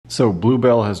So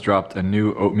Bluebell has dropped a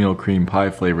new oatmeal cream pie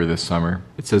flavor this summer.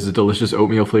 It says a delicious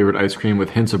oatmeal flavored ice cream with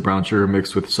hints of brown sugar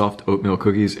mixed with soft oatmeal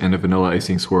cookies and a vanilla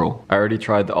icing swirl. I already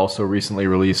tried the also recently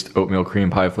released oatmeal cream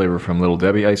pie flavor from Little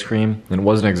Debbie ice cream, and it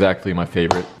wasn't exactly my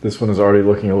favorite. This one is already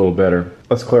looking a little better.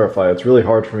 Let's clarify, it's really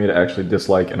hard for me to actually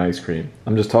dislike an ice cream.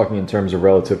 I'm just talking in terms of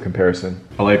relative comparison.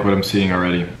 I like what I'm seeing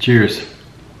already. Cheers!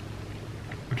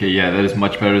 Okay, yeah, that is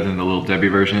much better than the Little Debbie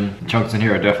version. The chunks in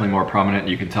here are definitely more prominent.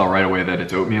 You can tell right away that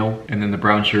it's oatmeal. And then the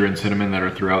brown sugar and cinnamon that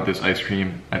are throughout this ice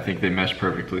cream, I think they mesh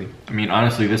perfectly. I mean,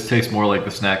 honestly, this tastes more like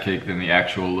the snack cake than the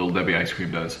actual Little Debbie ice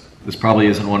cream does. This probably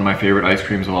isn't one of my favorite ice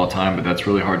creams of all time, but that's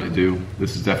really hard to do.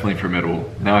 This is definitely formidable.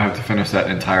 Now I have to finish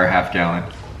that entire half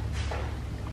gallon.